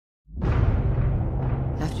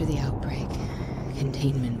After the outbreak,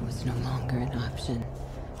 containment was no longer an option.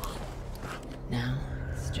 Now,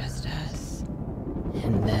 it's just us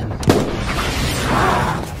and them.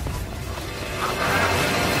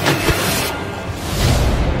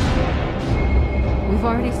 We've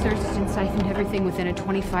already searched and siphoned everything within a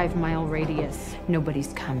 25-mile radius.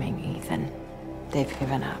 Nobody's coming, Ethan. They've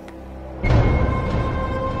given up.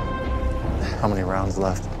 How many rounds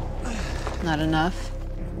left? Not enough?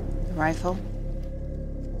 The rifle?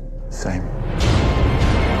 Same.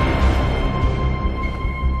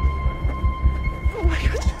 Oh my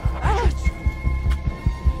God.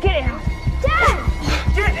 Get out. Dad!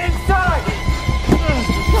 Get inside!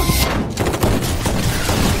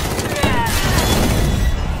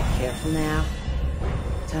 Careful now.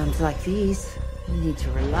 Times like these, you need to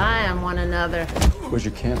rely on one another. Where's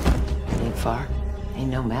your camp? Ain't far. Ain't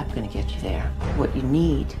no map gonna get you there. What you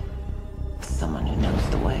need is someone who knows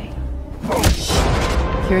the way.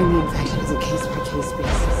 Curing the infection is a case-by-case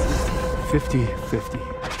basis. 50-50.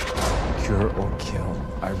 Cure or kill.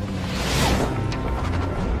 I remember.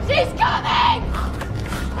 She's coming!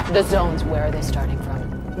 The zones, where are they starting from?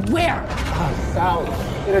 Where? South.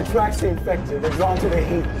 It attracts the infected. They're drawn to the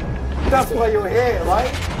heat. That's why you're here,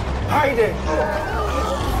 right? Hide it!